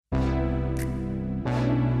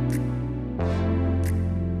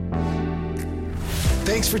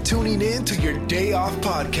Thanks for tuning in to your Day Off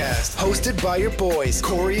podcast, hosted by your boys,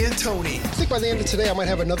 Corey and Tony. I think by the end of today, I might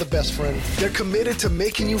have another best friend. They're committed to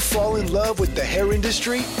making you fall in love with the hair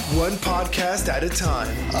industry, one podcast at a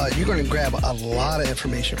time. You're going to grab a lot of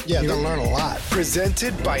information. Yeah, you're going to learn a lot.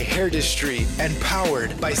 Presented by Hairdustry and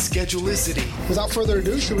powered by Schedulicity. Without further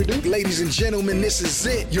ado, should we do? Ladies and gentlemen, this is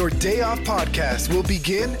it. Your Day Off podcast will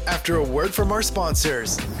begin after a word from our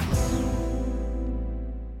sponsors.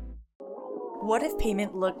 What if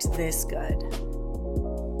payment looked this good?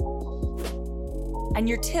 And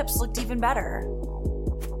your tips looked even better?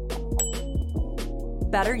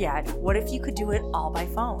 Better yet, what if you could do it all by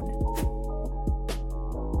phone?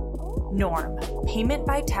 Norm, payment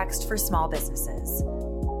by text for small businesses.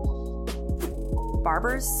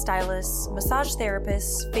 Barbers, stylists, massage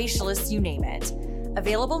therapists, facialists, you name it.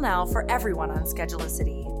 Available now for everyone on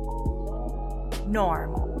Schedulicity.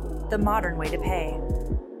 Norm, the modern way to pay.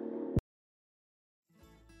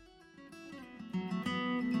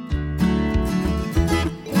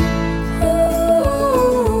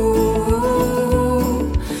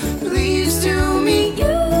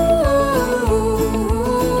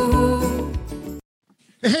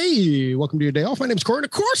 Hey, welcome to your Day Off. My name's Corey, and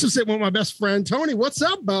of course, I'm sitting with my best friend Tony. What's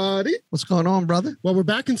up, buddy? What's going on, brother? Well, we're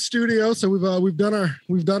back in studio, so we've done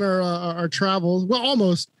our travels. Well,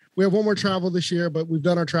 almost. We have one more travel this year, but we've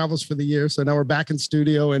done our travels for the year, so now we're back in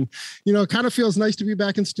studio, and it kind of feels nice to be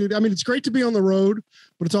back in studio. I mean, it's great to be on the road,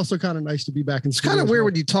 but it's also kind of nice to be back in studio. It's kind of weird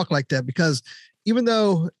when you talk like that, because even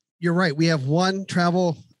though you're right, we have one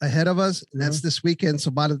travel ahead of us, and that's this weekend.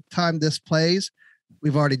 So by the time this plays,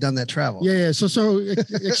 we've already done that travel. Yeah. So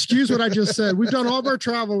excuse what I just said. We've done all of our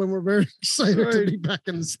travel, and we're very excited to be back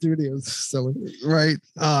in the studios. So right,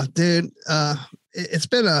 dude. It's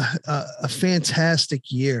been a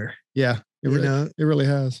fantastic year. Yeah, it really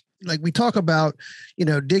has. Like we talk about,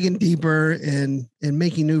 digging deeper and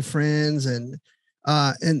making new friends, and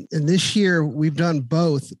this year we've done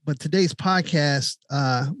both. But today's podcast,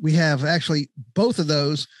 we have actually both of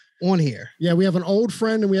those on here. Yeah, we have an old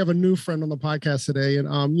friend and we have a new friend on the podcast today.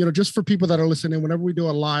 And, just for people that are listening, whenever we do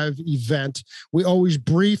a live event, we always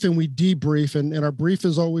brief and we debrief. And our brief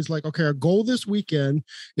is always like, okay, our goal this weekend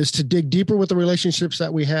is to dig deeper with the relationships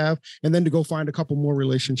that we have, and then to go find a couple more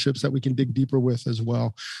relationships that we can dig deeper with as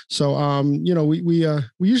well. So,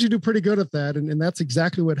 we usually do pretty good at that. And that's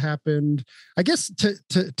exactly what happened. I guess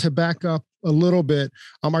to back up a little bit.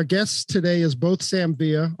 Our guest today is both Sam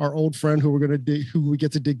Villa, our old friend who we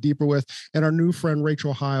get to dig deeper with, and our new friend,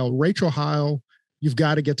 Rachel Heil. Rachel Heil, you've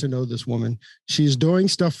got to get to know this woman. She's doing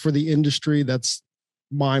stuff for the industry that's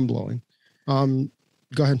mind blowing. Go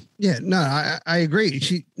ahead. Yeah, no, I agree.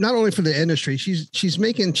 She not only for the industry, she's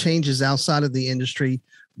making changes outside of the industry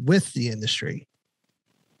with the industry.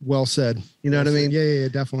 Well said. You know what I mean? Yeah,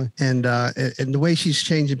 definitely. And the way she's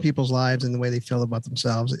changing people's lives and the way they feel about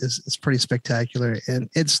themselves is pretty spectacular. And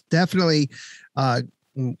it's definitely the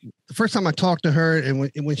first time I talked to her and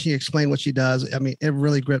when she explained what she does, I mean, it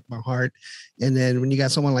really gripped my heart. And then when you got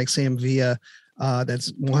someone like Sam Villa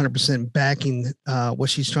that's 100% backing what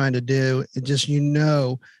she's trying to do, it just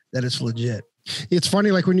that it's legit. It's funny,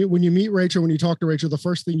 like when you meet Rachel, when you talk to Rachel, the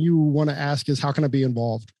first thing you want to ask is, how can I be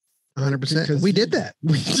involved? 100%. We did that.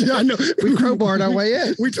 I know. We crowbarred our way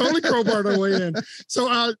in. We totally crowbarred our way in. So,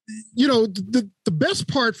 the best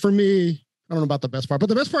part for me, I don't know about the best part, but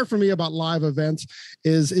the best part for me about live events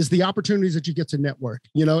is the opportunities that you get to network,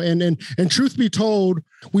 and truth be told,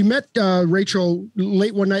 we met Rachel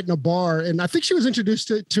late one night in a bar, and I think she was introduced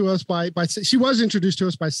to us by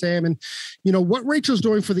Sam. And, what Rachel's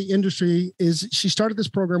doing for the industry is she started this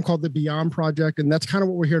program called the Beyond Project. And that's kind of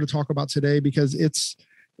what we're here to talk about today, because it's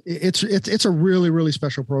a really, really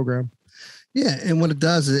special program. Yeah. And what it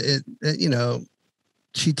does is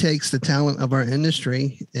she takes the talent of our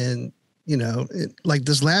industry and, like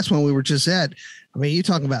this last one we were just at, I mean, you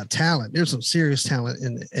talking about talent, there's some serious talent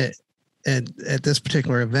at this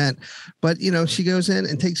particular event, but, she goes in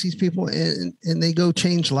and takes these people and they go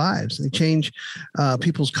change lives. They change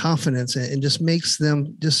people's confidence and just makes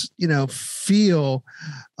them just, feel,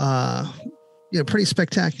 pretty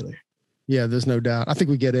spectacular. Yeah, there's no doubt. I think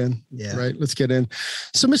we get in. Yeah. Right. Let's get in.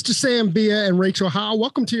 So Mr. Sam Villa and Rachel Heil,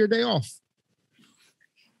 welcome to your day off.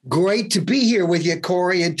 Great to be here with you,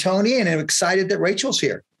 Corey and Tony, and I'm excited that Rachel's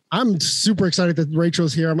here. I'm super excited that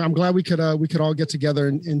Rachel's here. I'm glad we could all get together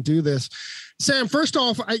and do this. Sam, first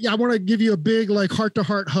off, I want to give you a big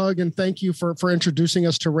heart-to-heart hug and thank you for introducing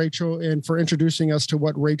us to Rachel and for introducing us to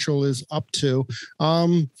what Rachel is up to.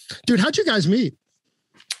 Dude, how'd you guys meet?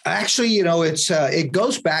 Actually, it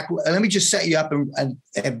goes back. Let me just set you up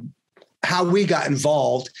and how we got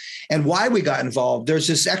involved and why we got involved, there's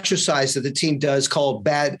this exercise that the team does called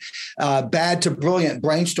bad to brilliant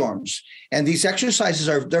brainstorms. And these exercises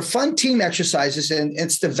they're fun team exercises, and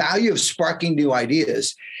it's the value of sparking new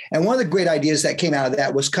ideas. And one of the great ideas that came out of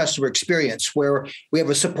that was customer experience, where we have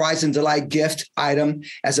a surprise and delight gift item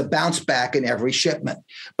as a bounce back in every shipment.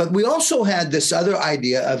 But we also had this other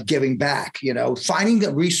idea of giving back, finding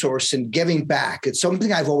the resource and giving back. It's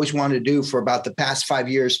something I've always wanted to do for about the past 5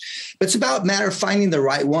 years, but it's about a matter of finding the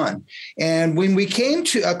right one. And when we came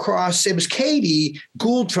across, it was Katie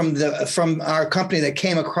Gould from our company that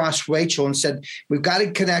came across Rachel and said, we've got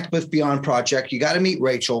to connect with Beyond Project. You got to meet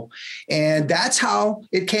Rachel. And that's how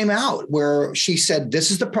it came out, where she said,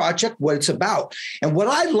 this is the project, what it's about. And what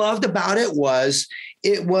I loved about it was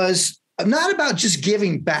not about just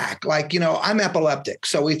giving back. Like, I'm epileptic.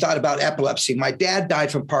 So we thought about epilepsy. My dad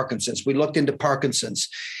died from Parkinson's. We looked into Parkinson's.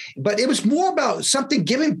 But it was more about something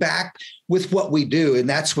giving back with what we do. And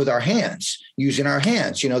that's with our hands, using our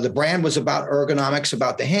hands. The brand was about ergonomics,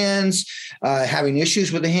 about the hands, having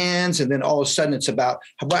issues with the hands. And then all of a sudden it's about,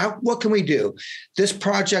 what can we do? This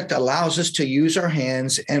project allows us to use our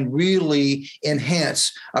hands and really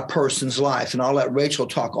enhance a person's life. And I'll let Rachel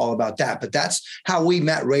talk all about that. But that's how we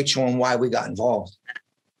met Rachel and why we got involved.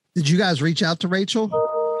 Did you guys reach out to Rachel?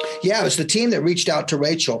 Yeah, it was the team that reached out to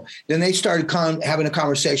Rachel. Then they started having a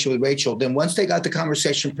conversation with Rachel. Then once they got the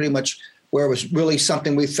conversation pretty much where it was really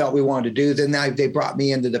something we felt we wanted to do, then they brought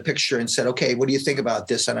me into the picture and said, okay, what do you think about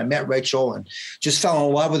this? And I met Rachel and just fell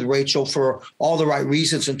in love with Rachel for all the right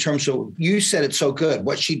reasons in terms of, you said it so good,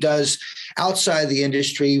 what she does outside the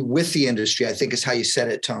industry with the industry, I think is how you said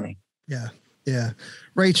it, Tony. Yeah.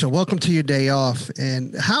 Rachel, welcome to your day off.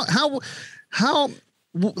 And how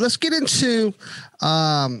let's get into,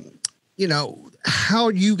 how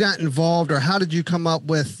you got involved, or how did you come up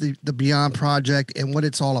with the Beyond Project and what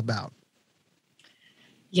it's all about?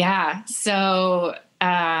 Yeah. So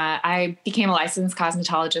I became a licensed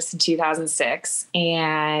cosmetologist in 2006.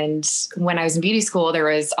 And when I was in beauty school, there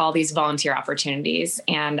was all these volunteer opportunities.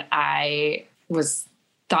 And I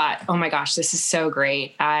thought, oh my gosh, this is so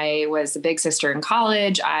great. I was a big sister in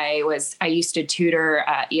college. I used to tutor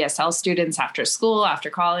ESL students after school, after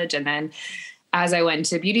college. And then as I went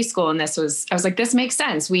to beauty school, and I was like, this makes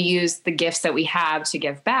sense. We use the gifts that we have to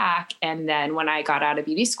give back. And then when I got out of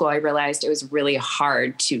beauty school, I realized it was really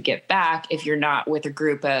hard to give back if you're not with a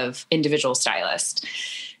group of individual stylists.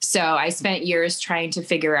 So I spent years trying to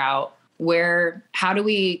figure out how do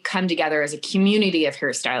we come together as a community of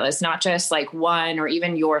hairstylists, not just like one or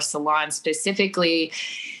even your salon specifically.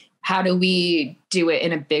 How do we do it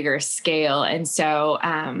in a bigger scale? And so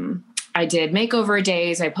I did makeover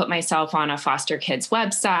days. I put myself on a foster kids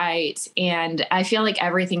website, and I feel like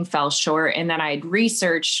everything fell short. And then I'd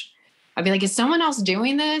research, I'd be like, is someone else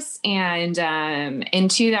doing this? And in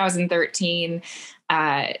 2013,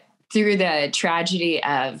 through the tragedy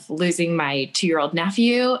of losing my 2-year-old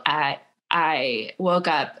nephew, I woke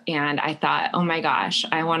up and I thought, oh my gosh,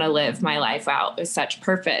 I want to live my life out with such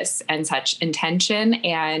purpose and such intention.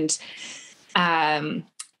 And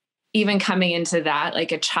even coming into that,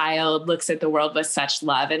 like a child looks at the world with such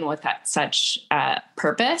love and with such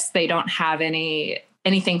purpose. They don't have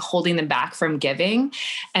anything holding them back from giving.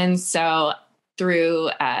 And so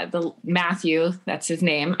through the Matthew, that's his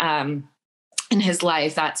name, in his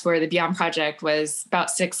life, that's where the Beyond Project was. About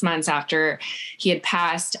 6 months after he had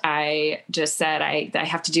passed, I just said, I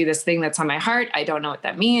have to do this thing that's on my heart. I don't know what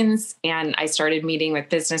that means. And I started meeting with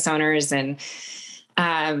business owners and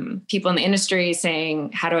people in the industry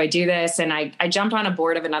saying, how do I do this? And I jumped on a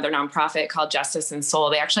board of another nonprofit called Justice and Soul.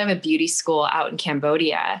 They actually have a beauty school out in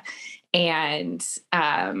Cambodia. And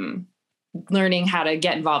learning how to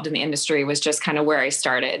get involved in the industry was just kind of where I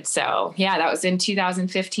started. So yeah, that was in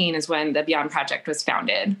 2015 is when the Beyond Project was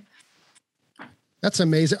founded. That's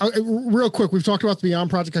amazing. Real quick, we've talked about the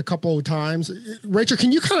Beyond Project a couple of times. Rachel,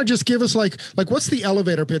 can you kind of just give us like what's the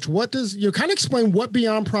elevator pitch? What does you kind of explain what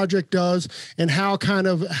Beyond Project does and how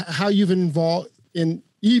you've involved the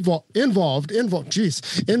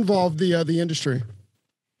industry?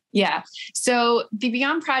 Yeah. So the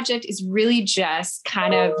Beyond Project is really just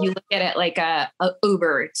kind of, you look at it like a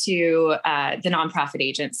Uber to the nonprofit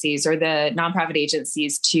agencies, or the nonprofit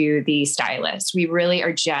agencies to the stylists. We really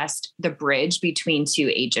are just the bridge between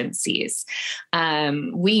two agencies.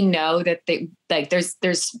 We know that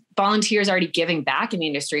there's volunteers already giving back in the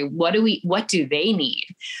industry. What do they need?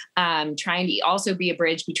 Trying to also be a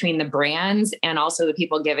bridge between the brands and also the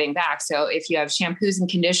people giving back. So if you have shampoos and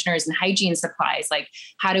conditioners and hygiene supplies, like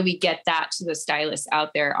how do we get that to the stylists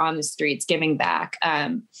out there on the streets giving back?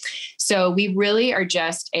 So we really are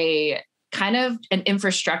just a kind of an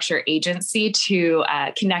infrastructure agency to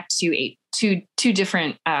connect to two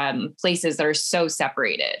different places that are so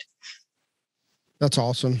separated. That's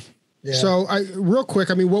awesome. Yeah. So real quick,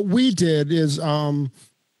 I mean, what we did is, I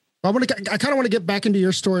kind of want to get back into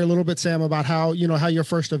your story a little bit, Sam, about how your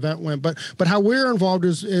first event went, but how we're involved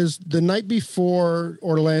is the night before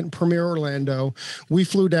Premiere Orlando, we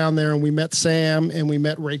flew down there and we met Sam and we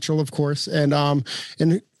met Rachel, of course. And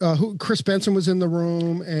Chris Benson was in the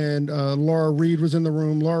room and Laura Reed was in the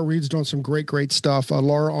room. Laura Reed's doing some great stuff.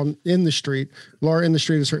 Laura in the Street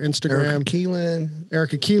is her Instagram.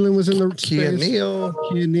 Erica Keelan was in the Kia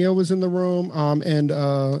Neal was in the room. And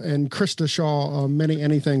Krista Shaw,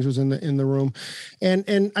 Many Things was in the room.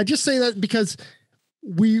 And I just say that because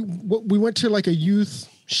we went to like a youth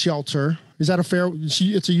shelter. Is that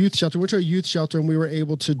it's a youth shelter. We went to a youth shelter and we were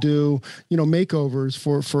able to do, makeovers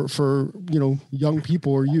for young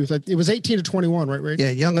people or youth. It was 18 to 21, right? Yeah.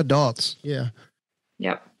 Young adults. Yeah.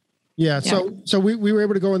 Yep. Yeah. So we were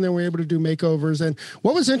able to go in there, we were able to do makeovers. And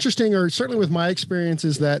what was interesting, or certainly with my experience,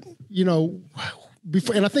 is that,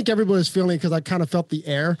 before, and I think everybody was feeling it because I kind of felt the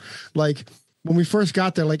air, like, when we first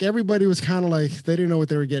got there, like everybody was kind of like, they didn't know what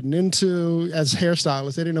they were getting into as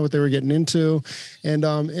hairstylists. They didn't know what they were getting into. And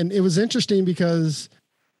it was interesting because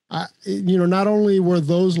not only were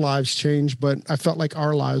those lives changed, but I felt like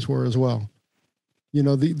our lives were as well.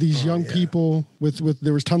 These young people with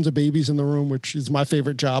there was tons of babies in the room, which is my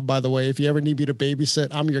favorite job, by the way. If you ever need me to babysit,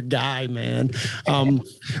 I'm your guy, man.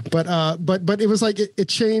 But it was like it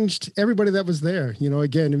changed everybody that was there.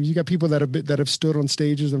 Again, you got people that have stood on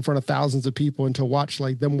stages in front of thousands of people, and to watch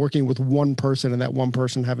like them working with one person and that one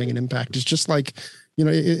person having an impact is just like,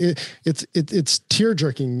 it's tear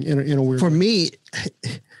jerking in a weird way. For me,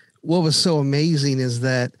 what was so amazing is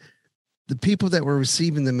that the people that were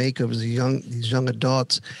receiving the makeovers, these young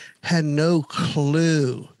adults, had no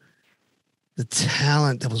clue the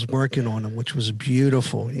talent that was working on them, which was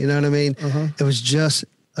beautiful. You know what I mean? Uh-huh. It was just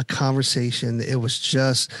a conversation. It was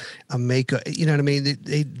just a makeup. You know what I mean?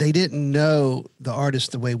 They didn't know the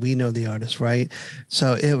artist the way we know the artist, right?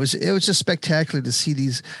 So it was just spectacular to see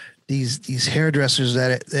these hairdressers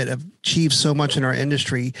that have achieved so much in our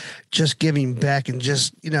industry, just giving back and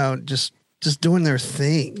just doing their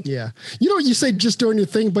thing. Yeah. You say just doing your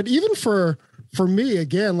thing, but even for me,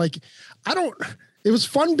 again, like it was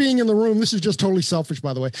fun being in the room. This is just totally selfish,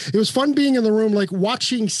 by the way. It was fun being in the room, like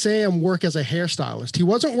watching Sam work as a hairstylist. He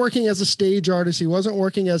wasn't working as a stage artist. He wasn't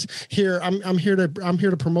working as I'm here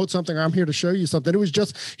to promote something, or I'm here to show you something. He was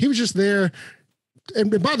just there.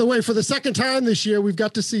 And by the way, for the second time this year, we've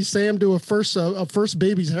got to see Sam do a first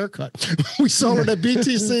baby's haircut. We saw it at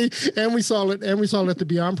BTC and we saw it at the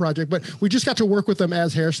Beyond Project, but we just got to work with them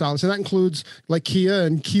as hairstylists. And that includes like Kia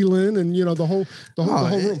and Keelan and, the whole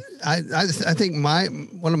room. I think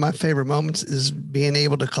one of my favorite moments is being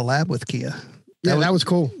able to collab with Kia. That was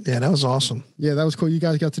cool. Yeah, that was awesome. Yeah, that was cool. You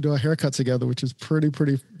guys got to do a haircut together, which is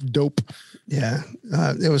pretty dope. Yeah,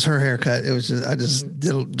 it was her haircut. It was I just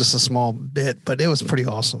did just a small bit, but it was pretty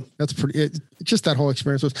awesome. That's just that whole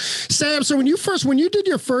experience was. Sam, so when you did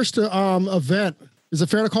your first event, is it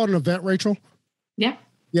fair to call it an event, Rachel? Yeah.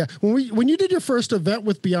 Yeah. When you did your first event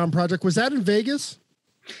with Beyond Project, was that in Vegas?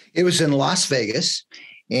 It was in Las Vegas.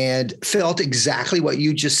 And felt exactly what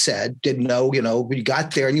you just said. Didn't know, when you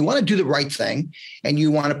got there and you want to do the right thing and you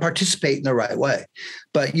want to participate in the right way,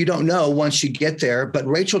 but you don't know once you get there. But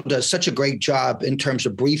Rachel does such a great job in terms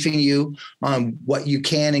of briefing you on what you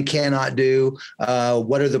can and cannot do.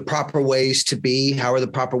 What are the proper ways to be? How are the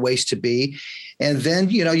proper ways to be? And then,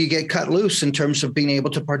 you get cut loose in terms of being able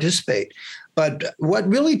to participate. But what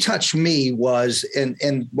really touched me was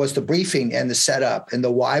the briefing and the setup and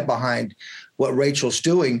the why behind what Rachel's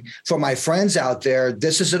doing. For my friends out there,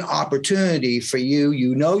 this is an opportunity for you.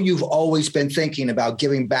 You've always been thinking about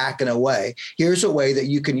giving back in a way. Here's a way that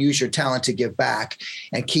you can use your talent to give back,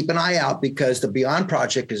 and keep an eye out because the Beyond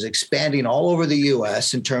Project is expanding all over the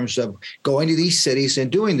U.S. in terms of going to these cities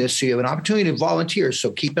and doing this. So you have an opportunity to volunteer.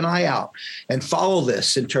 So keep an eye out and follow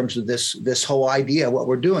this in terms of this whole idea, what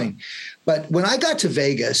we're doing. But when I got to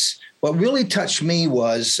Vegas, what really touched me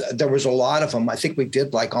was there was a lot of them. I think we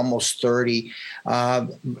did like almost 30.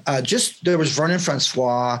 There was Vernon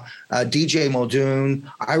Francois, DJ Muldoon,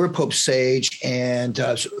 Ira Pope Sage, and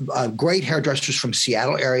great hairdressers from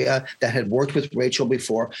Seattle area that had worked with Rachel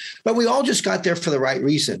before. But we all just got there for the right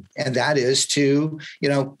reason, and that is to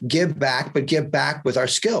give back, but give back with our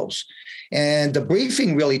skills. And the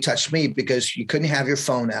briefing really touched me because you couldn't have your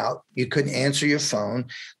phone out. You couldn't answer your phone.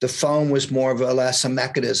 The phone was more or less a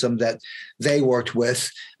mechanism that they worked with.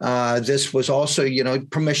 This was also,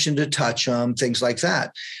 permission to touch them, things like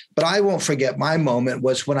that. But I won't forget my moment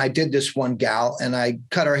was when I did this one gal and I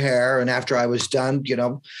cut her hair. And after I was done,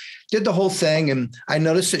 did the whole thing. And I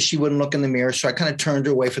noticed that she wouldn't look in the mirror. So I kind of turned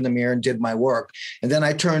her away from the mirror and did my work. And then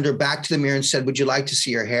I turned her back to the mirror and said, would you like to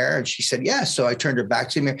see your hair? And she said, yes. So I turned her back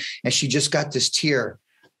to the mirror and she just got this tear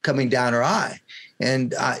coming down her eye.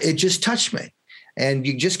 And it just touched me. And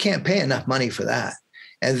you just can't pay enough money for that.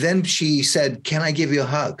 And then she said, can I give you a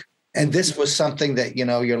hug? And this was something that,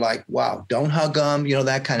 you're like, wow, don't hug them,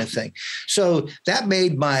 that kind of thing. So that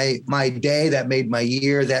made my day, that made my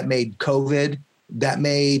year, that made COVID, that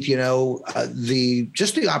made,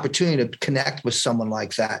 the opportunity to connect with someone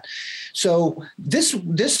like that. So this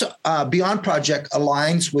Beyond Project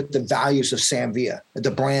aligns with the values of Samvia,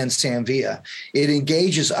 the brand Samvia. It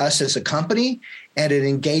engages us as a company, and it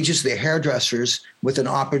engages the hairdressers with an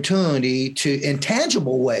opportunity to, in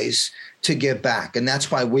tangible ways, to give back. And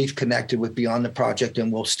that's why we've connected with Beyond the Project,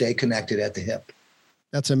 and we'll stay connected at the hip.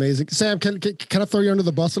 That's amazing. Sam, can I throw you under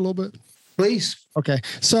the bus a little bit? Please. Okay.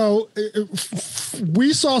 So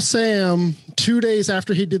we saw Sam 2 days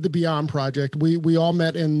after he did the Beyond Project. We all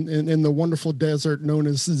met in the wonderful desert known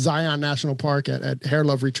as Zion National Park at Hair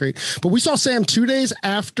Love Retreat. But we saw Sam 2 days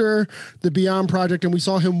after the Beyond Project, and we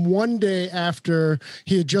saw him 1 day after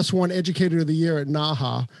he had just won Educator of the Year at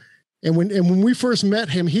NAHA. And when we first met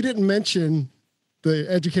him, he didn't mention the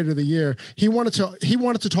Educator of the Year. He wanted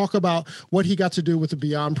to talk about what he got to do with the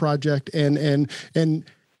Beyond Project, and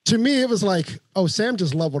to me, it was like, oh, Sam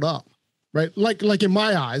just leveled up, right? Like in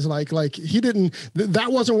my eyes, like he didn't.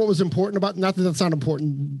 That wasn't what was important about. Not that that's not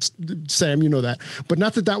important, Sam. You know that, but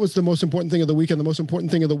not that was the most important thing of the weekend. The most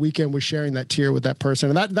important thing of the weekend was sharing that tear with that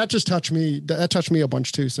person, and that just touched me. That touched me a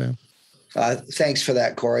bunch too, Sam. Thanks for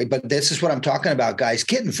that, Corey. But this is what I'm talking about, guys.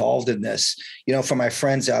 Get involved in this. For my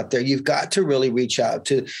friends out there, you've got to really reach out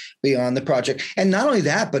to Beyond the Project. And not only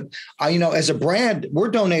that, but as a brand, we're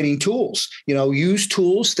donating tools, used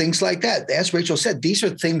tools, things like that. As Rachel said, these are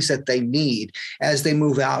things that they need as they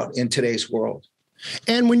move out in today's world.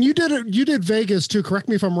 And when you did it, you did Vegas too. Correct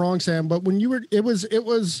me if I'm wrong, Sam, but when you were, it was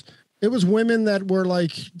women that were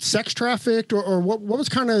like sex trafficked or what was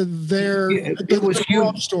kind of their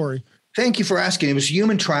story? Thank you for asking. It was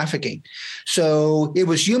human trafficking. So it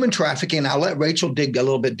was human trafficking. I'll let Rachel dig a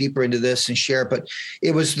little bit deeper into this and share, but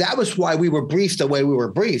that was why we were briefed the way we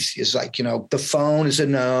were briefed. Is like, the phone is a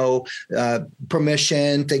no,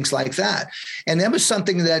 permission, things like that. And that was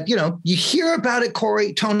something that, you hear about it,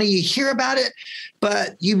 Corey, Tony, you hear about it,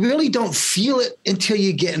 but you really don't feel it until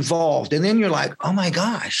you get involved. And then you're like, oh my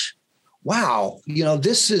gosh, wow.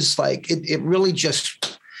 This is like, it really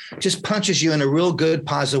just punches you in a real good,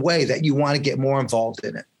 positive way that you want to get more involved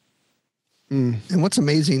in it. And what's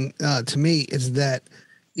amazing to me is that,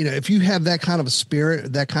 if you have that kind of a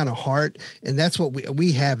spirit, that kind of heart, and that's what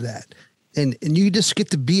we have that. And you just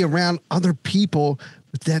get to be around other people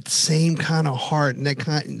with that same kind of heart and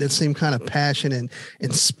that same kind of passion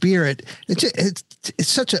and spirit. It's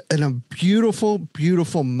such a beautiful,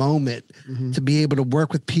 beautiful moment to be able to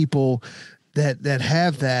work with people that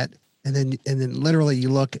have that. And then literally you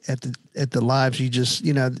look at the lives, you just,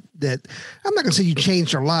 that I'm not gonna say you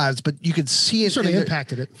changed their lives, but you could see it. Sort of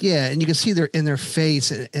impacted it. Yeah. And you can see in their face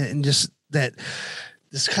and just that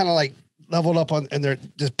this kind of like leveled up in their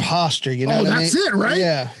this posture, Oh, that's it, right?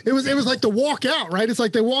 Yeah. It was like the walk out, right? It's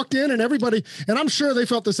like they walked in and everybody, and I'm sure they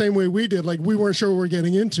felt the same way we did. Like we weren't sure what we were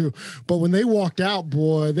getting into, but when they walked out,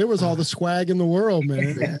 boy, there was all the swag in the world,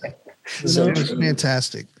 man. So it was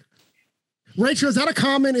fantastic. Rachel, is that a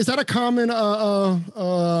common, I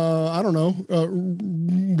don't know,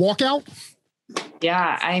 walkout?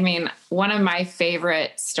 Yeah. I mean, one of my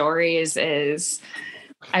favorite stories is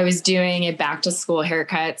I was doing a back to school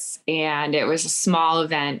haircuts, and it was a small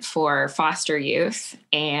event for foster youth.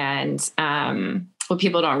 And, what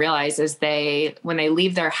people don't realize is when they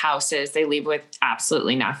leave their houses, they leave with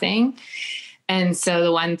absolutely nothing. And so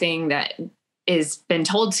the one thing that is been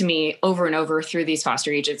told to me over and over through these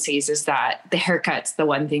foster agencies is that the haircut's the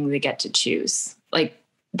one thing they get to choose. Like,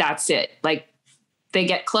 that's it. Like, they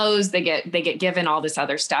get clothes, they get given all this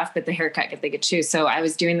other stuff, but the haircut they get to choose. So I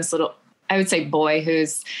was doing this little, I would say, boy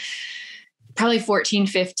who's probably 14,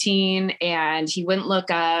 15, and he wouldn't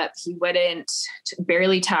look up. He wouldn't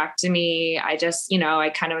barely talk to me. I just, I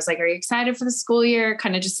kind of was like, are you excited for the school year?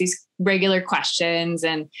 Kind of just these regular questions.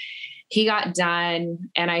 And he got done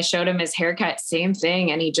and I showed him his haircut, same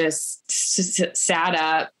thing. And he just sat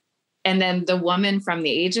up. And then the woman from the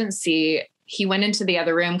agency, he went into the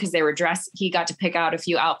other room because they were dressed. He got to pick out a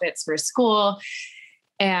few outfits for school.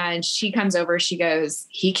 And she comes over, she goes,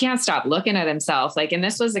 he can't stop looking at himself. Like, and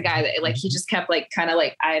this was a guy that like, he just kept like, kind of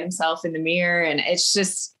like eyeing himself in the mirror. And it's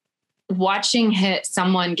just watching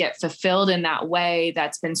someone get fulfilled in that way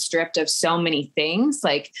that's been stripped of so many things,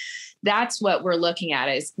 like that's what we're looking at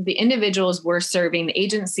is the individuals we're serving, the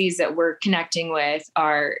agencies that we're connecting with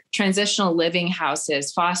are transitional living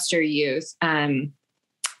houses, foster youth,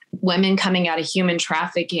 women coming out of human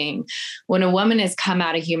trafficking. When a woman has come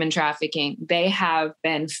out of human trafficking, they have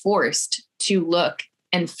been forced to look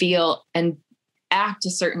and feel and act a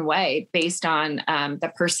certain way based on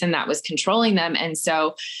the person that was controlling them. And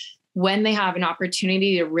so when they have an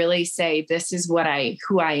opportunity to really say, this is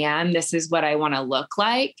who I am, this is what I want to look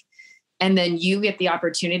like, and then you get the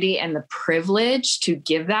opportunity and the privilege to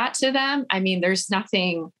give that to them. I mean, there's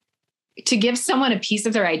nothing to give someone a piece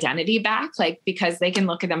of their identity back, like, because they can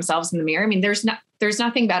look at themselves in the mirror. I mean, there's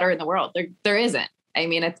nothing better in the world. There isn't. I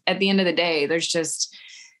mean, at the end of the day, there's just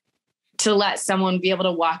to let someone be able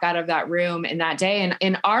to walk out of that room in that day.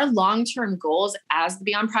 And our long-term goals as the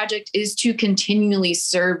Beyond Project is to continually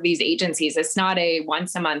serve these agencies. It's not a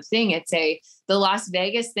once a month thing. It's the Las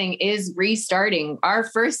Vegas thing is restarting. Our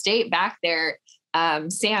first date back there,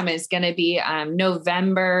 Sam, is going to be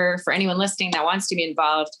November. For anyone listening that wants to be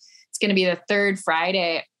involved, it's going to be the third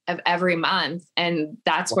Friday of every month. And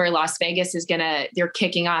that's where Las Vegas they're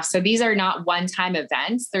kicking off. So these are not one-time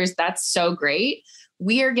events. That's so great.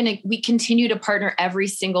 We continue to partner every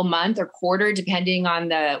single month or quarter, depending on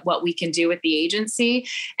what we can do with the agency,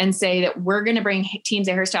 and say that we're going to bring teams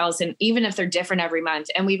of hairstylists in, even if they're different every month.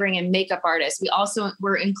 And we bring in makeup artists.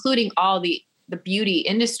 We're including all the beauty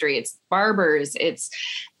industry. It's barbers. It's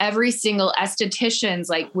every single estheticians.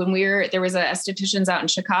 Like there was a estheticians out in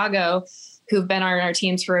Chicago who've been on our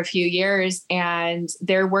teams for a few years, and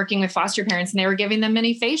they're working with foster parents and they were giving them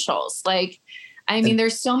mini facials. Like, I mean,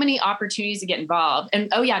 there's so many opportunities to get involved. And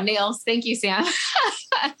oh yeah, nails. Thank you, Sam.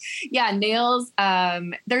 Yeah, nails.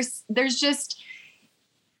 There's just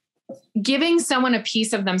giving someone a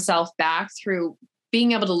piece of themselves back through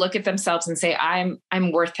being able to look at themselves and say, I'm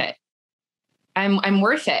worth it. I'm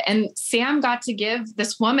worth it. And Sam got to give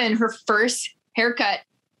this woman her first haircut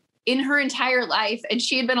in her entire life. And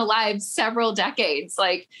she had been alive several decades.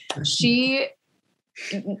 Like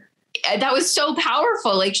that was so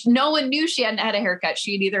powerful. Like no one knew she hadn't had a haircut.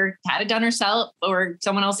 She'd either had it done herself or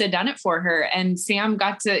someone else had done it for her. And Sam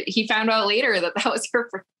he found out later that was her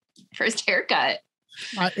first haircut.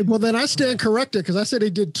 Well, then I stand corrected because I said he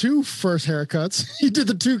did 2 first haircuts. He did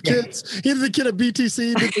the 2 kids. He did the kid at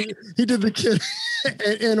BTC. He did the kid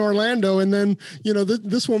in Orlando. And then,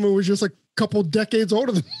 this woman was just a couple decades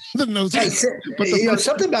older than those. Hey, but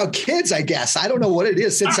something about kids, I guess. I don't know what it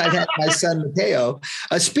is since I had my son, Mateo.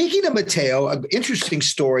 Speaking of Mateo, an interesting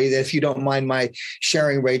story that, if you don't mind my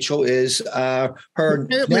sharing, Rachel, is her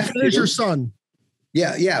nephew. Is your son?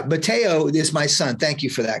 Yeah. Mateo is my son. Thank you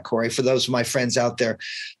for that, Corey, for those of my friends out there.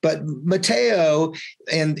 But Mateo,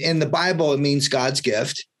 in the Bible, it means God's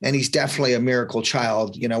gift, and he's definitely a miracle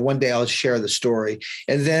child. One day I'll share the story.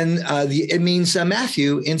 And then it means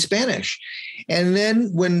Matthew in Spanish. And then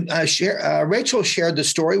when Rachel shared the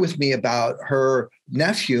story with me about her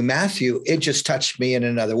nephew, Matthew, it just touched me in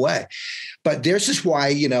another way. But this is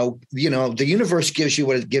why, the universe gives you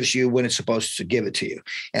what it gives you when it's supposed to give it to you.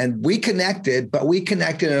 And we connected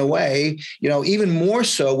in a way, even more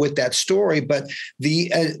so with that story. But the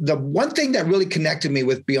one thing that really connected me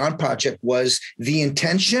with Beyond Project was the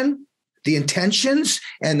intentions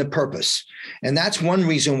and the purpose. And that's one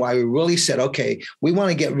reason why we really said, okay, we want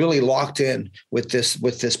to get really locked in with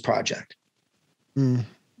this project. Mm.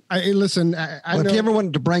 Listen, I know. If you ever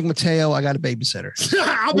wanted to bring Mateo, I got a babysitter.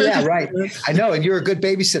 Yeah, right. I know. And you're a good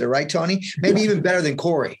babysitter, right, Tony? Maybe even better than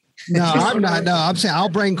Corey. No, I'm not. No, I'm saying I'll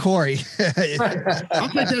bring Corey. I'll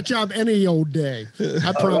take that job any old day.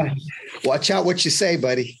 I promise. Right. Watch out what you say,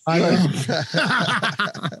 buddy.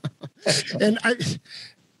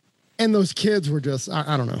 And those kids were just,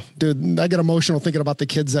 I don't know, dude, I get emotional thinking about the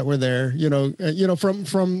kids that were there,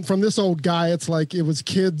 from this old guy, it's like, it was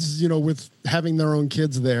kids, with having their own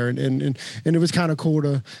kids there. And it was kind of cool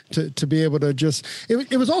to be able to just,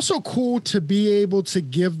 it was also cool to be able to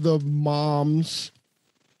give the moms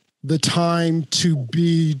the time to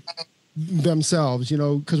be themselves,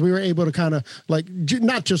 because we were able to kind of like,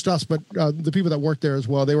 not just us, but the people that worked there as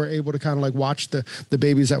well, they were able to kind of like watch the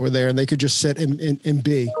babies that were there, and they could just sit and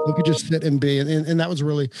be. They could just sit and be, and that was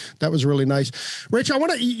really nice. Rachel,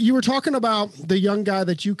 you were talking about the young guy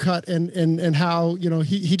that you cut and how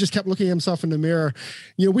he just kept looking at himself in the mirror.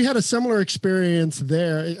 We had a similar experience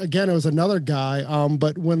there. Again, it was another guy,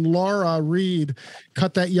 but when Laura Reed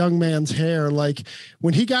cut that young man's hair, like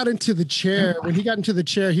when he got into the chair,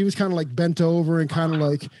 he was kind of like bent over and kind of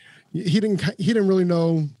like he didn't really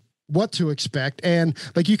know what to expect. And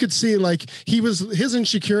like, you could see like his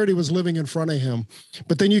insecurity was living in front of him,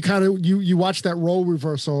 but then you kind of, you watch that role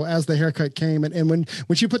reversal as the haircut came. And when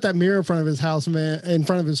she put that mirror in front of his house, man, in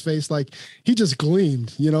front of his face, like he just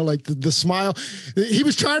gleamed, like the smile. He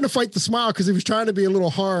was trying to fight the smile because he was trying to be a little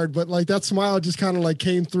hard, but like that smile just kind of like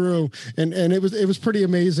came through, and it was pretty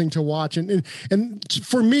amazing to watch. And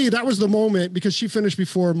for me, that was the moment, because she finished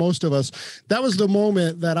before most of us. That was the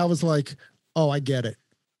moment that I was like, oh, I get it.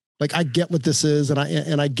 Like, I get what this is, and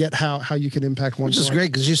I get how you can impact one. Which is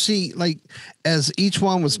great, because you see, like, as each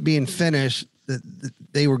one was being finished,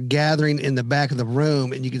 they were gathering in the back of the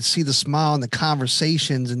room, and you could see the smile and the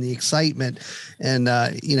conversations and the excitement, and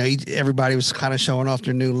everybody was kind of showing off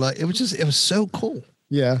their new look. It was so cool.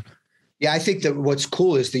 Yeah. Yeah, I think that what's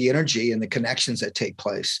cool is the energy and the connections that take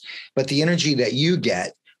place, but the energy that you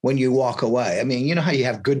get when you walk away. I mean, you know how you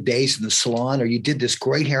have good days in the salon, or you did this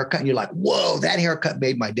great haircut and you're like, whoa, that haircut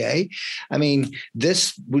made my day. I mean,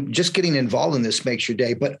 just getting involved in this makes your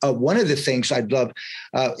day. But one of the things I'd love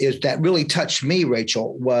is that really touched me,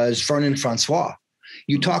 Rachel, was Vernon Francois.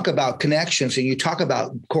 You talk about connections, and you talk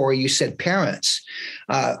about, Corey, you said parents.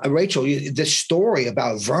 Rachel, the story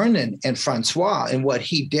about Vernon and Francois and what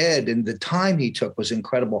he did and the time he took was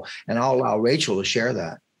incredible. And I'll allow Rachel to share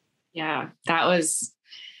that. Yeah, that was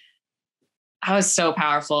so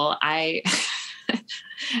powerful. I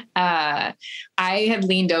had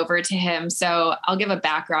leaned over to him. So I'll give a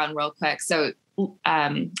background real quick. So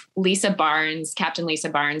Lisa Barnes, Captain Lisa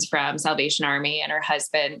Barnes from Salvation Army, and her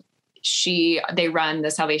husband, they run the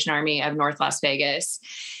Salvation Army of North Las Vegas.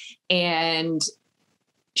 And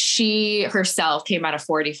she herself came out of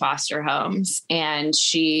 40 foster homes, and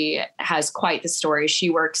she has quite the story. She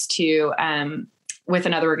works with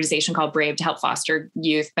another organization called Brave to help foster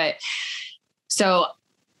youth. But so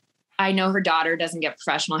I know her daughter doesn't get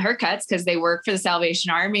professional haircuts because they work for the Salvation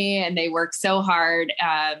Army, and they work so hard,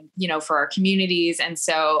 for our communities. And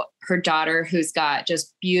so her daughter, who's got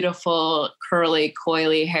just beautiful, curly,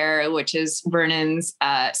 coily hair, which is Vernon's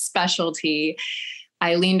specialty,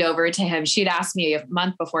 I leaned over to him. She'd asked me a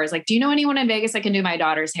month before, I was like, do you know anyone in Vegas that can do my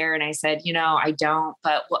daughter's hair? And I said, I don't,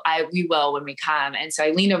 but we will when we come. And so I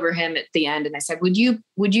leaned over him at the end and I said, would you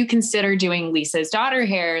consider doing Lisa's daughter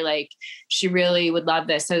hair? Like, she really would love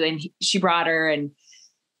this. So then she brought her, and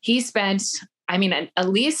he spent, at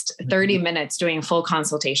least 30 minutes doing full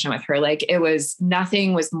consultation with her. Like,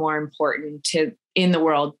 nothing was more important in the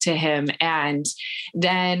world to him. And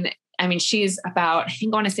then, she's about, I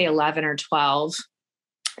want to say 11 or 12.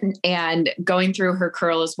 And going through her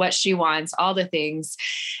curls, what she wants, all the things.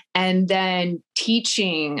 And then he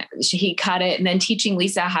cut it, and then teaching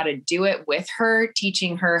Lisa how to do it with her,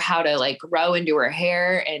 teaching her how to like grow into her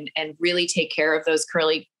hair and really take care of those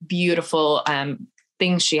curly, beautiful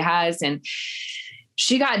things she has. And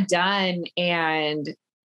she got done, and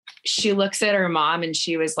she looks at her mom, and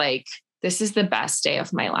she was like, this is the best day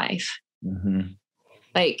of my life. Mm-hmm.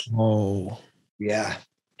 Like, oh yeah.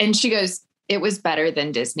 And she goes, it was better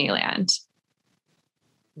than Disneyland.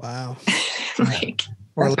 Wow.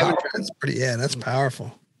 That's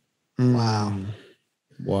powerful. Wow.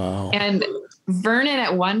 And Vernon,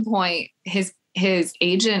 at one point, his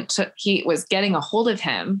agent, he was getting a hold of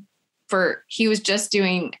him he was just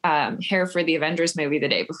doing hair for the Avengers movie the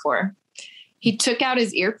day before. He took out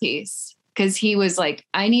his earpiece because he was like,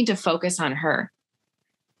 I need to focus on her.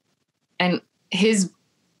 And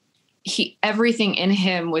everything in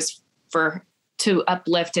him was to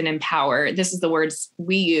uplift and empower. This is the words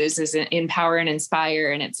we use, is empower and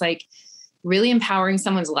inspire. And it's like really empowering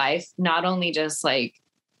someone's life, not only just like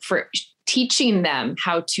for teaching them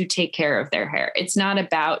how to take care of their hair. It's not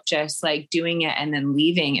about just like doing it and then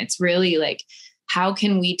leaving. It's really like, how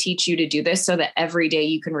can we teach you to do this so that every day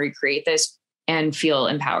you can recreate this and feel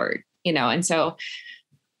empowered, And so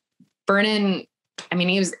Vernon,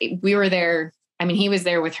 we were there. He was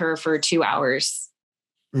there with her for 2 hours.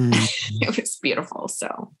 It was beautiful.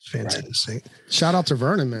 So fantastic. Shout out to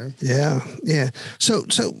Vernon, man. Yeah. Yeah. So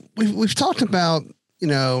we've talked about,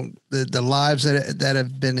 the lives that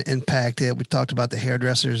have been impacted. We talked about the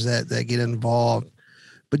hairdressers that get involved,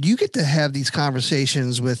 but you get to have these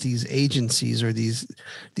conversations with these agencies or these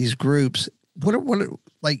groups. What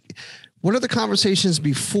are the conversations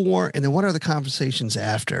before, and then what are the conversations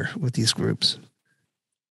after with these groups?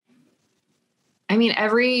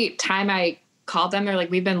 Every time I called them, they're like,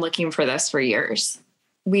 we've been looking for this for years.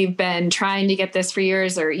 We've been trying to get this for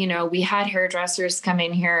years, or, we had hairdressers come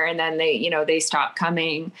in here and then they stopped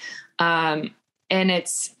coming. And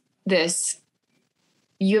it's this,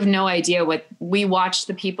 you have no idea what we watch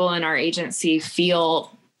the people in our agency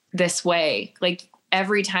feel this way. Like,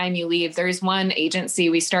 every time you leave. There's one agency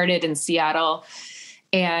we started in Seattle,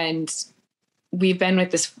 and we've been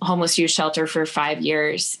with this homeless youth shelter for 5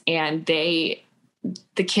 years, and the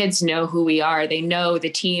kids know who we are. They know the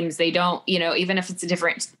teams. They don't, even if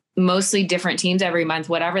it's mostly different teams every month,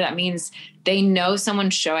 whatever that means, they know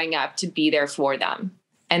someone's showing up to be there for them,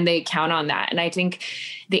 and they count on that. And I think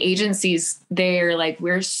the agencies, they're like,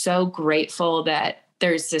 we're so grateful that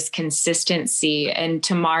there's this consistency. And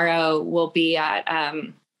tomorrow we'll be at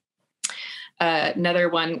another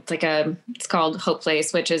one, it's called Hope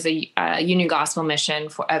Place, which is a Union Gospel Mission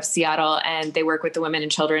of Seattle. And they work with the women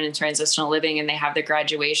and children in transitional living, and they have the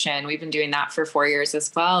graduation. We've been doing that for 4 years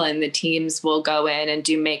as well. And the teams will go in and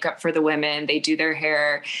do makeup for the women. They do their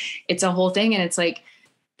hair. It's a whole thing. And it's like,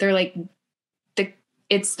 they're like,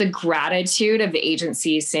 it's the gratitude of the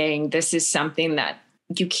agency saying, this is something that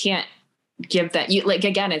you can't give that.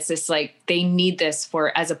 Again, it's this, like, they need this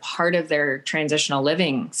as a part of their transitional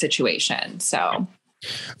living situation. So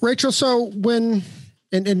Rachel, so when,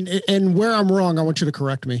 and where I'm wrong, I want you to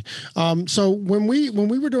correct me. So when we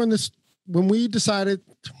were doing this, when we decided,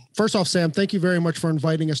 first off, Sam, thank you very much for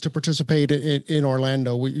inviting us to participate in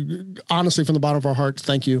Orlando. We honestly, from the bottom of our hearts,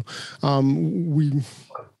 thank you.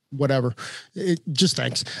 Just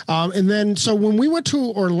thanks. And then, so when we went to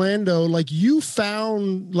Orlando, like, you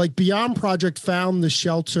found, like, Beyond Project found the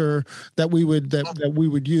shelter that we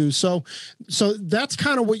would use. So that's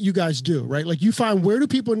kind of what you guys do, right? Like, you find, where do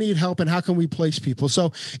people need help and how can we place people?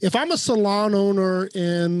 So if I'm a salon owner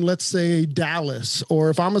in, let's say, Dallas, or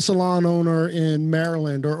if I'm a salon owner in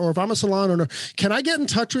Maryland, or if I'm a salon owner, can I get in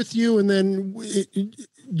touch with you? And then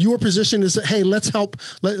your position is, hey, let's help.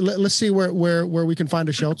 Let's see where we can find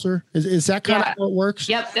a shelter. Is that kind of how it works?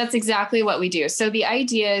 Yep. That's exactly what we do. So the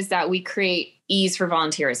idea is that we create ease for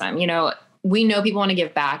volunteerism. We know people want to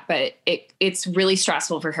give back, but it's really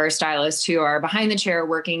stressful for hairstylists who are behind the chair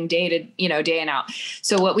working day in out.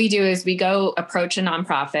 So what we do is we go approach a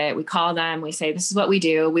nonprofit, we call them, we say, this is what we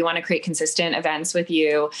do. We want to create consistent events with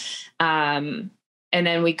you. And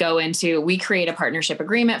then we create a partnership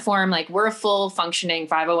agreement form. Like, we're a full functioning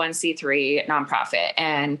 501c3 nonprofit.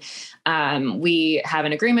 And we have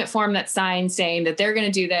an agreement form that's signed saying that they're going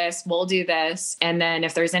to do this, we'll do this. And then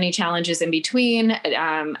if there's any challenges in between,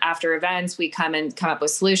 after events, we come up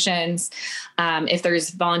with solutions. If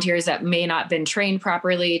there's volunteers that may not been trained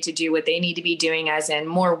properly to do what they need to be doing, as in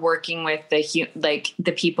more working with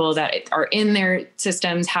the people that are in their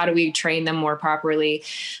systems, how do we train them more properly?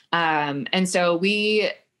 And so we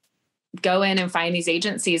go in and find these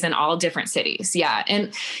agencies in all different cities. Yeah.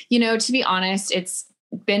 And, to be honest,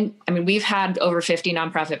 we've had over 50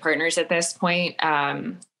 nonprofit partners at this point,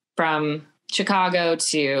 from Chicago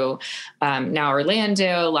to now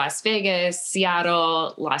Orlando, Las Vegas,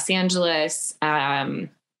 Seattle, Los Angeles. And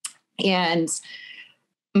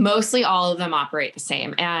mostly all of them operate the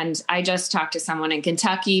same. And I just talked to someone in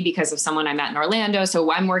Kentucky because of someone I met in Orlando. So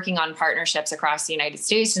I'm working on partnerships across the United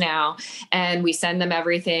States now, and we send them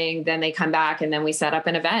everything. Then they come back, and then we set up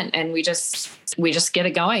an event, and we just get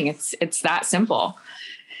it going. It's that simple.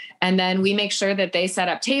 And then we make sure that they set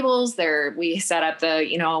up tables there. We set up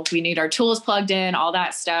we need our tools plugged in, all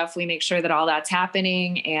that stuff. We make sure that all that's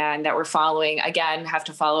happening and that we're have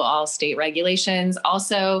to follow all state regulations.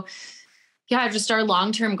 Also, just our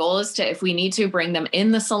long-term goal is to, if we need to, bring them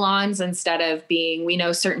in the salons instead of we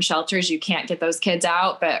know certain shelters, you can't get those kids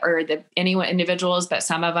out, individuals, but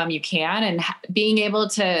some of them you can. And being able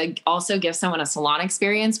to also give someone a salon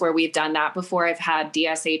experience, where we've done that before. I've had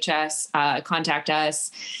DSHS contact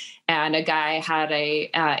us, and a guy had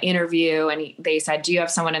a interview, and they said, do you have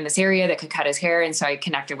someone in this area that could cut his hair? And so I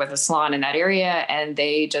connected with a salon in that area, and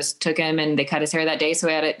they just took him and they cut his hair that day.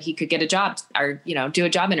 So he could get a job, or, do a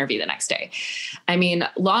job interview the next day. I mean,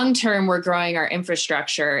 long-term, we're growing our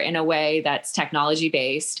infrastructure in a way that's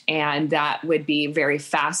technology-based, and that would be very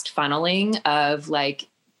fast funneling of, like,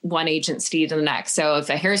 one agency to the next. So if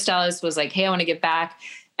a hairstylist was like, hey, I want to give back,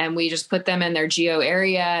 and we just put them in their geo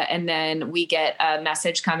area, and then we get a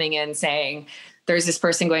message coming in saying, there's this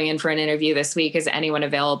person going in for an interview this week. Is anyone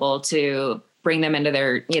available to bring them into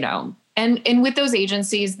their, and with those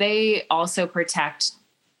agencies, they also protect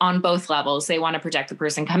on both levels. They want to protect the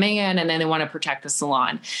person coming in, and then they want to protect the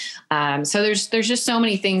salon. So there's just so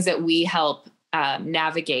many things that we help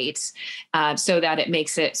navigate so that it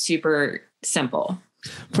makes it super simple.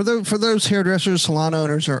 For those hairdressers, salon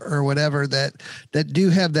owners, or whatever that do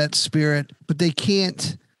have that spirit, but they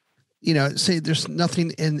can't, say there's nothing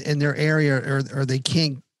in their area, or they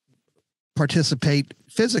can't participate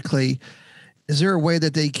physically. Is there a way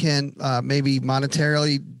that they can maybe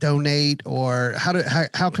monetarily donate, or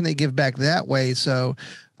how can they give back that way? So,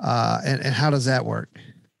 and how does that work?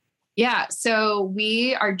 Yeah. So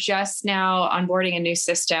we are just now onboarding a new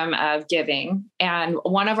system of giving. And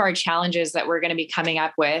one of our challenges that we're going to be coming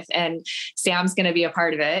up with, and Sam's going to be a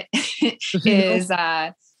part of it, is,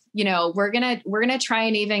 we're going to try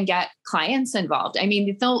and even get clients involved. I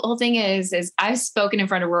mean, the whole thing is I've spoken in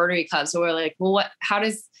front of Rotary clubs. So we're like, well,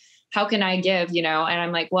 how can I give, and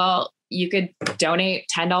I'm like, well, you could donate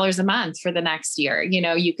 $10 a month for the next year.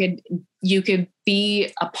 You could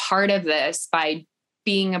be a part of this by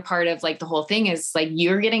being a part of like the whole thing is like,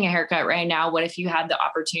 you're getting a haircut right now. What if you had the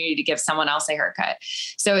opportunity to give someone else a haircut?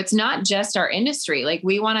 So it's not just our industry. Like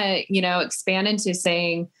we want to, expand into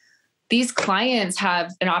saying these clients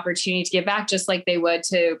have an opportunity to give back, just like they would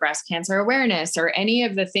to breast cancer awareness or any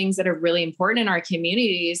of the things that are really important in our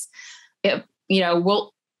communities.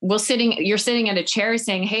 You're sitting at a chair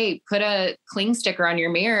saying, hey, put a cling sticker on your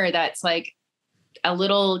mirror that's like a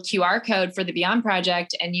little QR code for the Beyond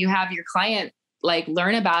Project, and you have your client like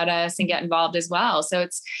learn about us and get involved as well. So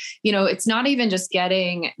it's, it's not even just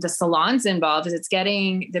getting the salons involved, it's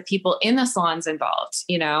getting the people in the salons involved,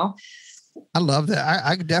 I love that.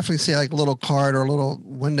 I could definitely see like a little card or a little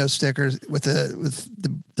window stickers with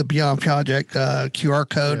the Beyond Project QR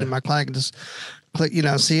code, and my client can just click,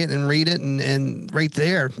 see it and read it and right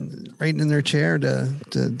there, right in their chair to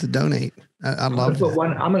donate. I love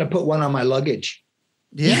that. I'm going to put one on my luggage.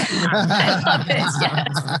 Yeah.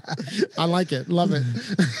 I like it. Love it.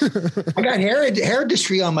 I got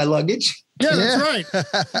Hairdustry on my luggage. Yeah, that's right.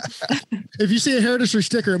 If you see a Hairdustry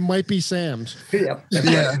sticker, it might be Sam's. Yeah.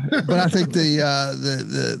 But I think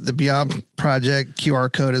the Beyond Project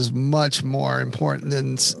QR code is much more important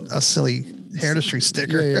than a silly Hairdustry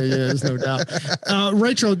sticker. Yeah, there's no doubt.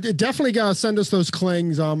 Rachel, definitely gotta send us those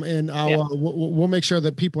clings, and we'll make sure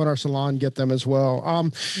that people in our salon get them as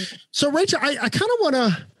well. So Rachel, I kind of want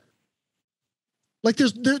to, like,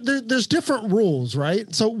 there's different rules,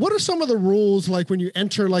 right? So what are some of the rules, like when you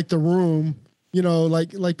enter like the room,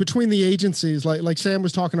 like between the agencies, like Sam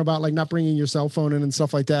was talking about, like not bringing your cell phone in and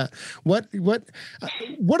stuff like that. What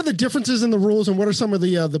are the differences in the rules, and what are some of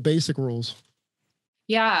the basic rules?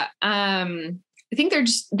 Yeah. I think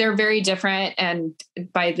they're very different, and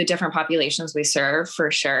by the different populations we serve,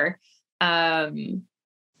 for sure. I'm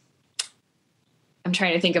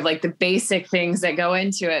trying to think of like the basic things that go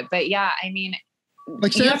into it, but yeah, I mean,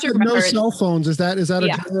 like you have to remember, no cell phones. Is that a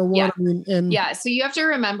general one? Yeah. I mean, So you have to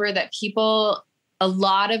remember that a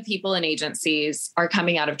lot of people in agencies are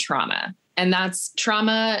coming out of trauma, and that's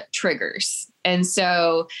trauma triggers. And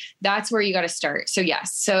so that's where you got to start. So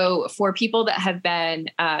yes. So for people that have been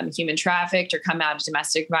human trafficked or come out of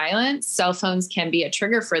domestic violence, cell phones can be a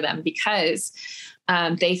trigger for them because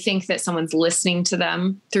they think that someone's listening to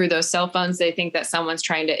them through those cell phones. They think that someone's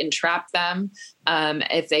trying to entrap them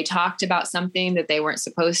if they talked about something that they weren't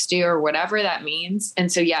supposed to, or whatever that means.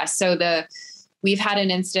 And so, we've had an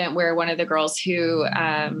incident where one of the girls who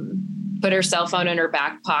put her cell phone in her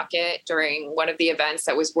back pocket during one of the events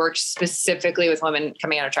that was worked specifically with women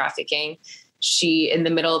coming out of trafficking, she, in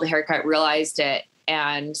the middle of the haircut, realized it,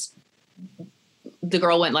 and the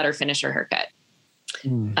girl wouldn't let her finish her haircut.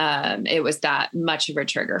 It was that much of a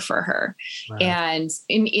trigger for her. Wow. And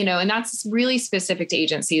that's really specific to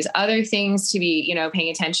agencies. Other things to be, paying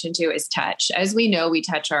attention to is touch. As we know, we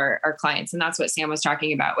touch our clients. And that's what Sam was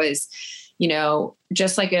talking about was,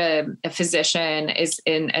 just like a physician is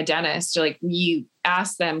in a dentist, like you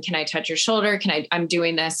ask them, can I touch your shoulder? I'm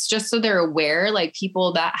doing this just so they're aware, like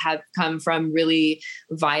people that have come from really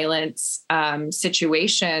violent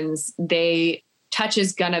situations, touch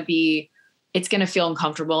is going to be, it's going to feel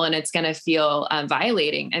uncomfortable and it's going to feel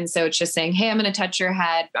violating. And so it's just saying, hey, I'm going to touch your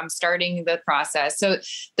head. I'm starting the process. So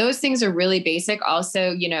those things are really basic.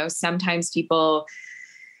 Also, sometimes people,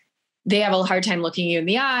 they have a hard time looking you in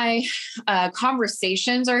the eye.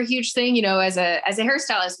 Conversations are a huge thing. As a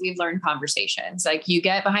hairstylist, we've learned conversations. Like you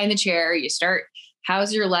get behind the chair, you start,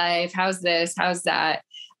 how's your life? How's this? How's that?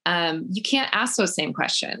 You can't ask those same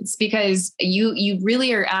questions because you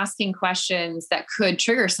really are asking questions that could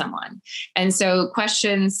trigger someone. And so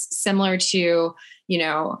questions similar to,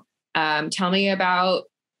 tell me about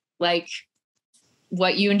like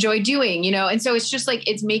what you enjoy doing, and so it's just like,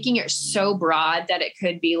 it's making it so broad that it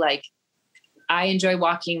could be like, I enjoy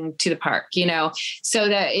walking to the park, so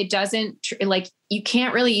that it doesn't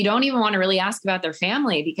you don't even want to really ask about their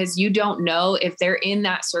family because you don't know if they're in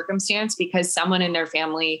that circumstance because someone in their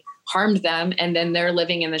family harmed them and then they're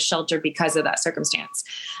living in the shelter because of that circumstance.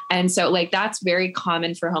 And so that's very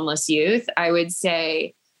common for homeless youth. I would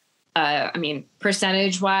say I mean,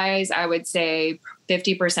 percentage wise, I would say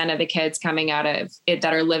 50% of the kids coming out of it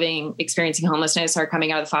that are experiencing homelessness are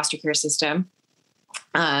coming out of the foster care system.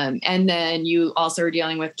 And then you also are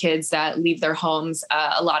dealing with kids that leave their homes.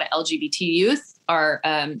 A lot of LGBT youth are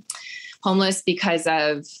homeless because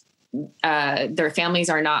of their families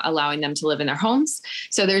are not allowing them to live in their homes.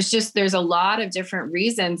 So there's a lot of different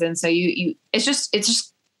reasons. And so it's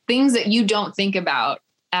just things that you don't think about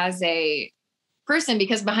as a person,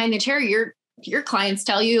 because behind the chair, your clients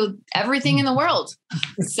tell you everything in the world.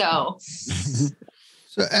 So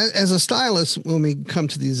as a stylist, when we come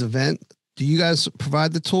to these events, do you guys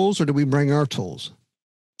provide the tools or do we bring our tools?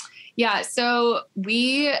 Yeah. So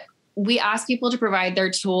we ask people to provide their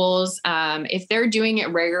tools. If they're doing it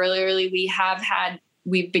regularly,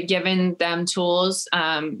 we've been given them tools.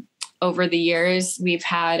 Over the years, we've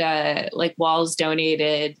had like Walls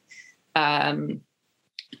donated,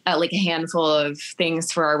 like a handful of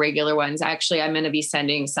things for our regular ones. Actually, I'm going to be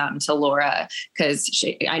sending some to Laura because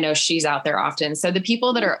I know she's out there often. So the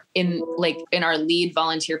people that are in our lead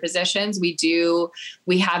volunteer positions, we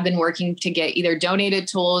have been working to get either donated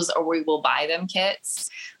tools or we will buy them kits.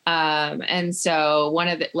 And so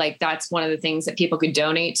that's one of the things that people could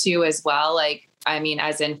donate to as well. Like, I mean,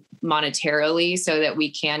 as in monetarily, so that we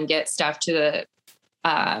can get stuff to the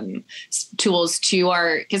tools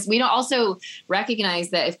because we don't also recognize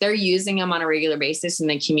that if they're using them on a regular basis in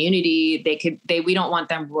the community, we don't want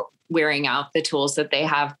them wearing out the tools that they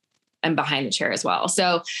have and behind the chair as well.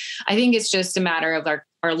 So I think it's just a matter of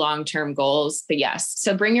our long-term goals, but yes.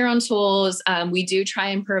 So bring your own tools. We do try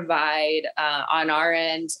and provide on our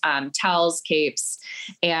end, towels, capes,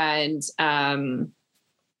 and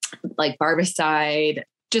like barbicide,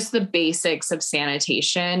 just the basics of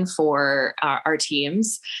sanitation for our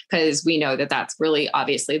teams, because we know that that's really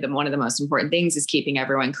obviously one of the most important things is keeping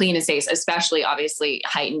everyone clean and safe, especially obviously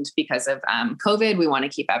heightened because of COVID. We want to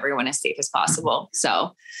keep everyone as safe as possible.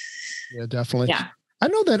 So yeah, definitely. Yeah. I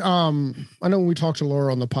know that, I know when we talked to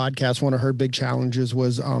Laura on the podcast, one of her big challenges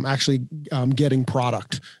was actually getting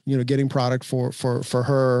product for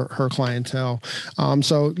her clientele.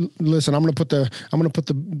 So listen, I'm going to put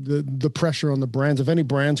the pressure on the brands. If any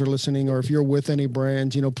brands are listening, or if you're with any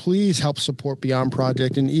brands, please help support Beyond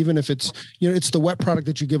Project. And even if it's, it's the wet product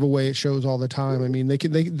that you give away at shows all the time. I mean,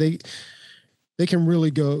 they can really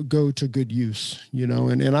go to good use,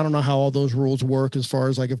 and I don't know how all those rules work as far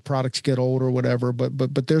as like if products get old or whatever,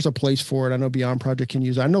 but there's a place for it. I know Beyond Project can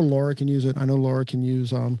use it. I know Laura can use it. I know Laura can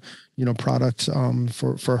use, products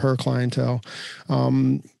for her clientele.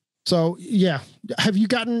 So yeah. Have you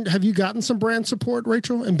gotten some brand support,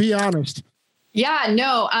 Rachel? And be honest. Yeah,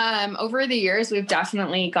 no. Over the years, we've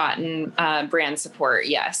definitely gotten brand support.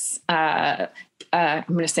 Yes. I'm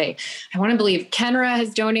going to say, I want to believe Kenra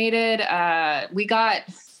has donated. We got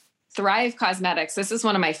Thrive Cosmetics. This is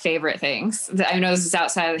one of my favorite things. I know this is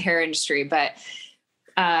outside of the hair industry, but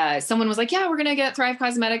someone was like, yeah, we're going to get Thrive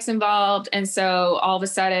Cosmetics involved. And so all of a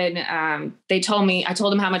sudden I told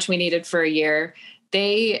them how much we needed for a year.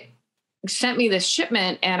 They sent me this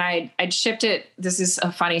shipment and I'd shipped it. This is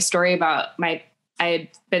a funny story about I had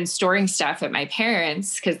been storing stuff at my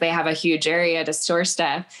parents because they have a huge area to store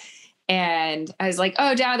stuff. And I was like,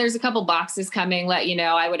 oh, Dad, there's a couple boxes coming. Let you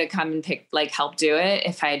know, I would have come and help do it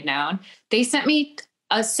if I had known. They sent me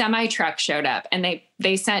a semi truck showed up and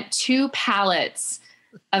they sent 2 pallets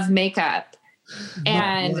of makeup.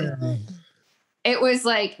 And it was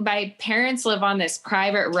like, my parents live on this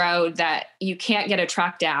private road that you can't get a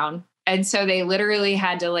truck down. And so they literally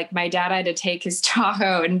had to my dad had to take his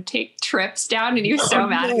Tahoe and take trips down. And he was so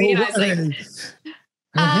mad at me. And I was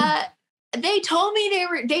like, they told me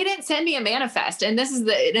they didn't send me a manifest. And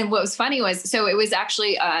and what was funny was, so it was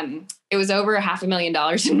actually, it was over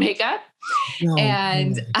 $500,000 in makeup. Oh,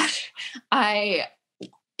 and I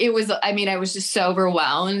was just so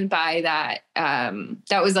overwhelmed by that.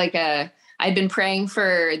 That was I'd been praying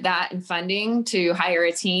for that and funding to hire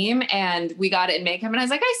a team, and we got it in makeup. And I was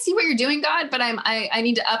like, I see what you're doing, God, but I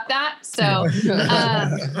need to up that. So,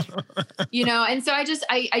 and so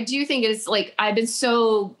I do think it's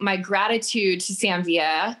my gratitude to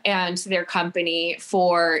Samvia and to their company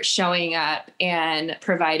for showing up and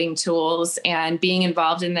providing tools and being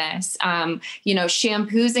involved in this.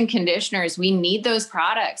 Shampoos and conditioners, we need those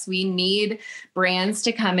products. We need brands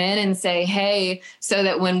to come in and say, hey, so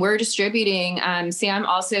that when we're distributing, Sam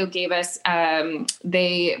also gave us,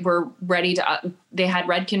 they were ready to, they had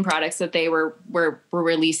Redken products that they were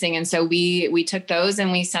releasing. And so we took those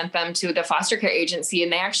and we sent them to the foster care agency,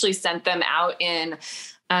 and they actually sent them out in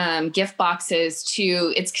gift boxes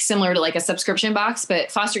it's similar to like a subscription box,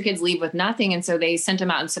 but foster kids leave with nothing. And so they sent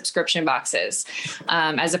them out in subscription boxes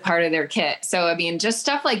as a part of their kit. So, I mean, just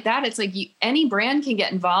stuff like that. It's like any brand can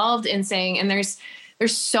get involved in saying, and there's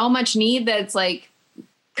so much need that it's like,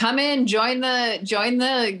 come in, join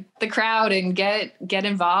the crowd and get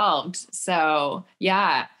involved. So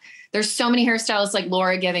yeah, there's so many hairstylists like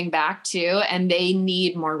Laura giving back too, and they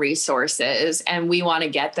need more resources, and we want to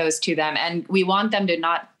get those to them, and we want them to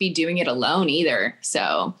not be doing it alone either.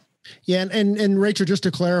 So yeah. And Rachel, just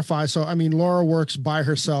to clarify, so, I mean, Laura works by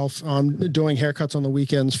herself, doing haircuts on the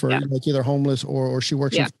weekends for like either homeless or she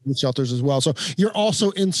works in shelters as well. So you're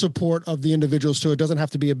also in support of the individuals too. It doesn't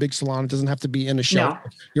have to be a big salon. It doesn't have to be in a shelter.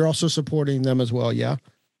 No. You're also supporting them as well. Yeah.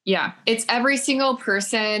 Yeah. It's every single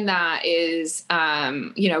person that is,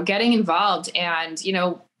 getting involved. And,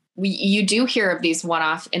 you do hear of these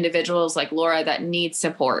one-off individuals like Laura that need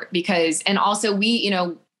support and also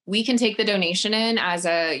we can take the donation in as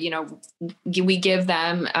we give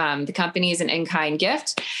them, the companies an in-kind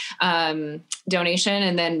gift, donation.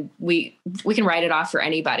 And then we can write it off for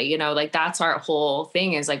anybody, like that's our whole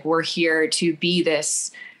thing is like, we're here to be this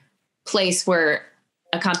place where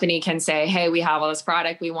a company can say, hey, we have all this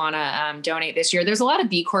product. We want to donate this year. There's a lot of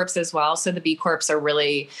B Corps as well. So the B Corps are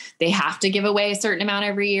they have to give away a certain amount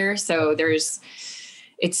every year. So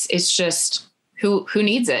it's just who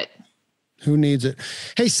needs it. Who needs it?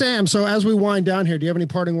 Hey, Sam, so as we wind down here, do you have any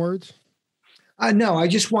parting words? No, I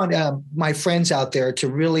just want my friends out there to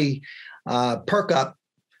really perk up.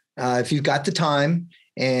 If you've got the time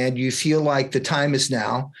and you feel like the time is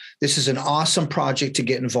now, this is an awesome project to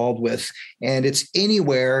get involved with. And it's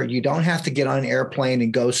anywhere. You don't have to get on an airplane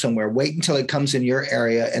and go somewhere. Wait until it comes in your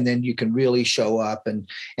area, and then you can really show up and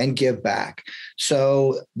give back.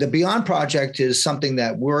 So the Beyond Project is something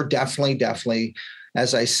that we're definitely,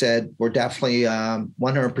 as I said, we're definitely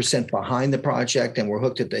 100% behind the project, and we're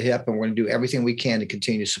hooked at the hip, and we're going to do everything we can to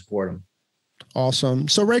continue to support them. Awesome.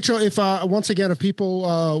 So Rachel, if once again, if people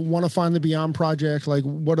want to find the Beyond Project, like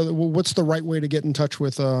what's the right way to get in touch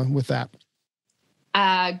with that?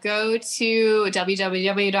 Go to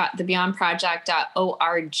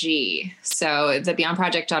www.thebeyondproject.org. So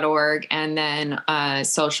thebeyondproject.org, and then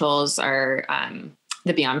socials are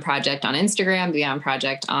The Beyond Project on Instagram, Beyond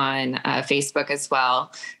Project on Facebook as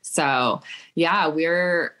well. So yeah,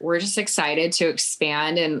 we're just excited to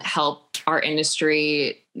expand and help our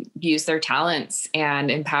industry use their talents and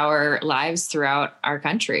empower lives throughout our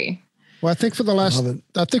country. Well, I think for the last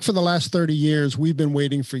 30 years, we've been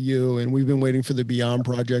waiting for you, and we've been waiting for the Beyond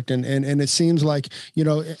Project. And it seems like,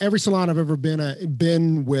 every salon I've ever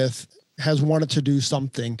been with has wanted to do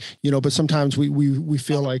something, but sometimes we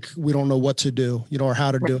feel like we don't know what to do, or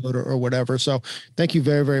how to do it or whatever. So thank you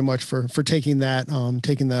very, very much for taking that on.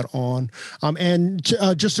 And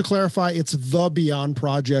just to clarify, it's the Beyond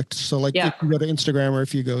Project. So like if you go to Instagram or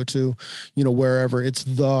if you go to, wherever, it's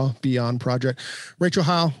the Beyond Project. Rachel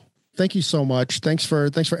Heil, thank you so much. Thanks for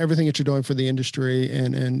everything that you're doing for the industry.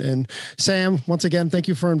 And Sam, once again, thank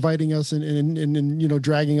you for inviting us and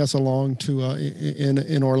dragging us along to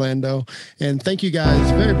in Orlando. And thank you guys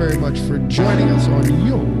very, very much for joining us on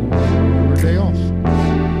your day off.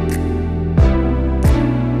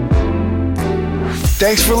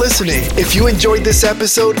 Thanks for listening. If you enjoyed this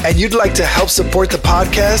episode and you'd like to help support the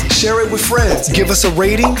podcast, share it with friends, give us a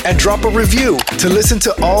rating, and drop a review. To listen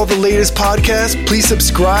to all the latest podcasts, please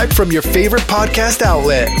subscribe from your favorite podcast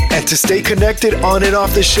outlet. And to stay connected on and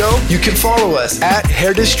off the show, you can follow us at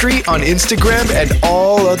Hairdustry on Instagram and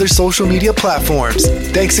all other social media platforms.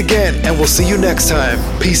 Thanks again, and we'll see you next time.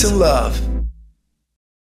 Peace and love.